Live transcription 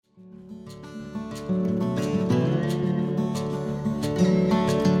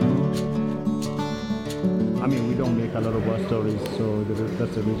I mean, we don't make a lot of our stories, so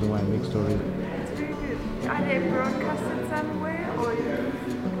that's the reason why I make stories. It's very good. Are they broadcasted somewhere or?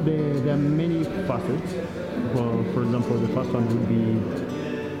 There are many facets. For example, the first one would be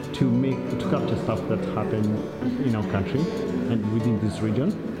to capture stuff that happened in our country and within this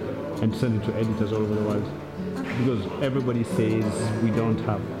region, and send it to editors all over the world. Because everybody says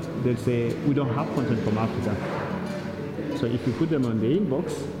they say we don't have content from Africa. So if you put them on the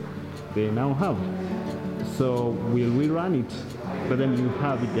inbox, they now have. So we'll rerun it, but then you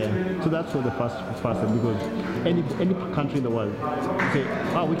have it there. So that's what the first facet, because any country in the world say,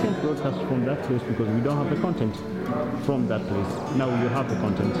 we can't broadcast from that place because we don't have the content from that place. Now you have the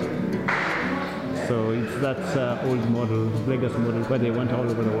content. So it's that old model, legacy model, where they went all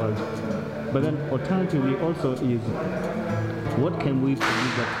over the world. But then alternatively also is, what can we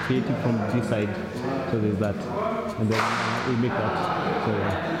produce that's creative from this side? So there's that, and then we make that.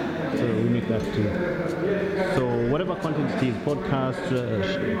 So we make that too. So whatever content it is, podcasts,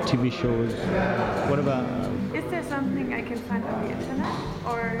 TV shows, whatever. Is there something I can find on the internet,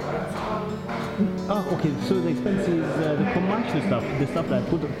 or it's all? Okay. So the expense is the commercial stuff, the stuff that I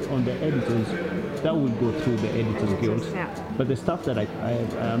put on the editors, that will go through the Editors Guild. Yeah. But the stuff that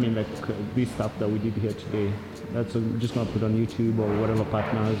I mean, like this stuff that we did here today, that's just gonna put on YouTube or whatever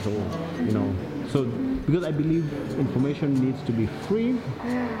partners, or So because I believe information needs to be free,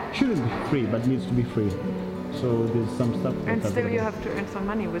 shouldn't be free, but needs to be free. So there's some stuff. And still you have to earn some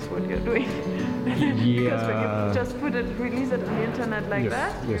money with what you're doing. Yeah. Because when you just release it on the internet like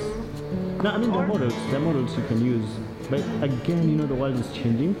that. Yes. No, I mean, the models you can use. But again, the world is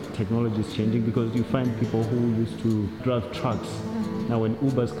changing, technology is changing, because you find people who used to drive trucks. Now when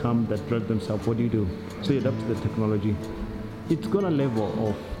Ubers come that drive themselves, what do? So you adapt to the technology. It's gonna level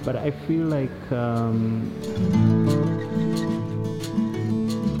off, but I feel like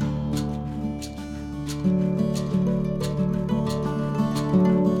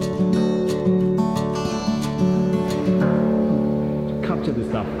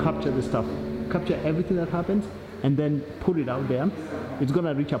capture the stuff, capture everything that happens, and then put it out there. It's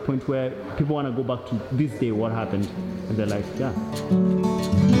gonna reach a point where people wanna go back to this day, what happened, and they're like, yeah.